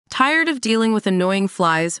Tired of dealing with annoying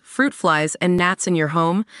flies, fruit flies, and gnats in your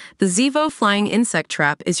home? The Zevo Flying Insect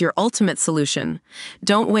Trap is your ultimate solution.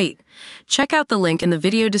 Don't wait. Check out the link in the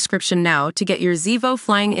video description now to get your Zevo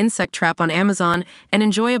Flying Insect Trap on Amazon and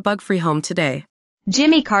enjoy a bug-free home today.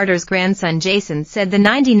 Jimmy Carter's grandson Jason said the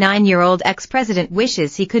 99-year-old ex-president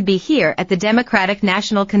wishes he could be here at the Democratic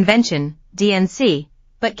National Convention, DNC,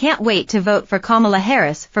 but can't wait to vote for Kamala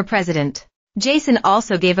Harris for president. Jason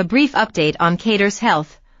also gave a brief update on Carter's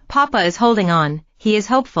health. Papa is holding on, he is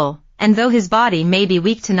hopeful, and though his body may be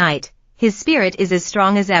weak tonight, his spirit is as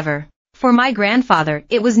strong as ever. For my grandfather,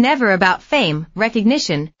 it was never about fame,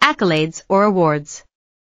 recognition, accolades, or awards.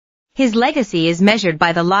 His legacy is measured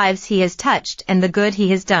by the lives he has touched and the good he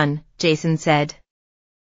has done, Jason said.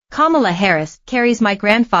 Kamala Harris carries my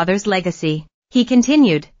grandfather's legacy. He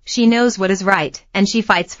continued, she knows what is right, and she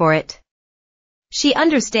fights for it. She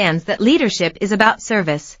understands that leadership is about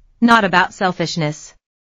service, not about selfishness.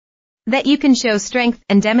 That you can show strength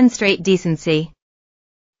and demonstrate decency.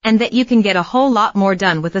 And that you can get a whole lot more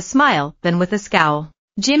done with a smile than with a scowl.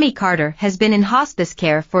 Jimmy Carter has been in hospice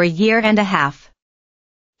care for a year and a half.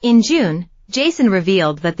 In June, Jason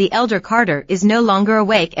revealed that the elder Carter is no longer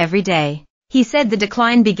awake every day. He said the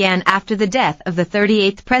decline began after the death of the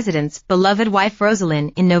 38th president's beloved wife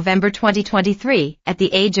Rosalind in November 2023 at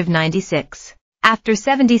the age of 96. After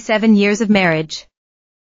 77 years of marriage.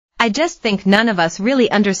 I just think none of us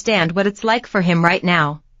really understand what it's like for him right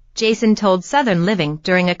now, Jason told Southern Living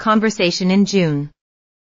during a conversation in June.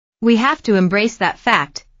 We have to embrace that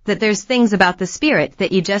fact, that there's things about the spirit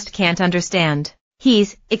that you just can't understand.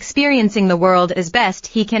 He's experiencing the world as best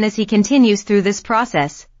he can as he continues through this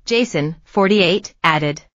process, Jason, 48,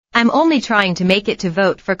 added. I'm only trying to make it to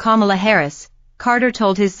vote for Kamala Harris, Carter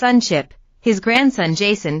told his son Chip. His grandson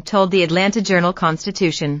Jason told the Atlanta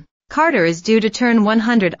Journal-Constitution. Carter is due to turn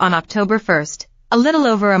 100 on October 1st, a little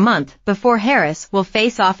over a month before Harris will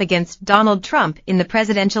face off against Donald Trump in the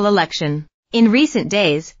presidential election. In recent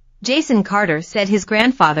days, Jason Carter said his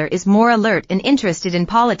grandfather is more alert and interested in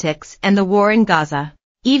politics and the war in Gaza.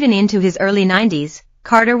 Even into his early 90s,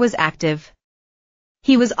 Carter was active.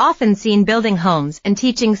 He was often seen building homes and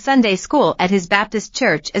teaching Sunday school at his Baptist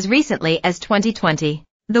church as recently as 2020.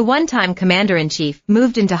 The one-time commander-in-chief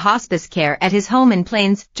moved into hospice care at his home in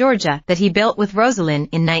Plains, Georgia that he built with Rosalind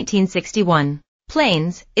in 1961.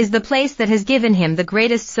 Plains is the place that has given him the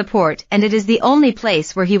greatest support, and it is the only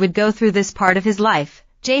place where he would go through this part of his life,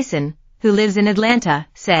 Jason, who lives in Atlanta,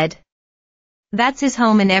 said. That's his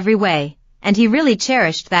home in every way, and he really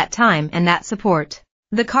cherished that time and that support.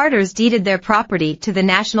 The Carters deeded their property to the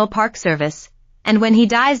National Park Service, and when he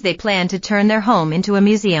dies they plan to turn their home into a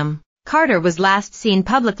museum. Carter was last seen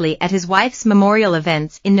publicly at his wife's memorial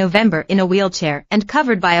events in November in a wheelchair and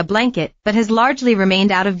covered by a blanket, but has largely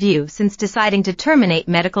remained out of view since deciding to terminate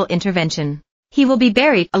medical intervention. He will be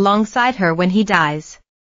buried alongside her when he dies.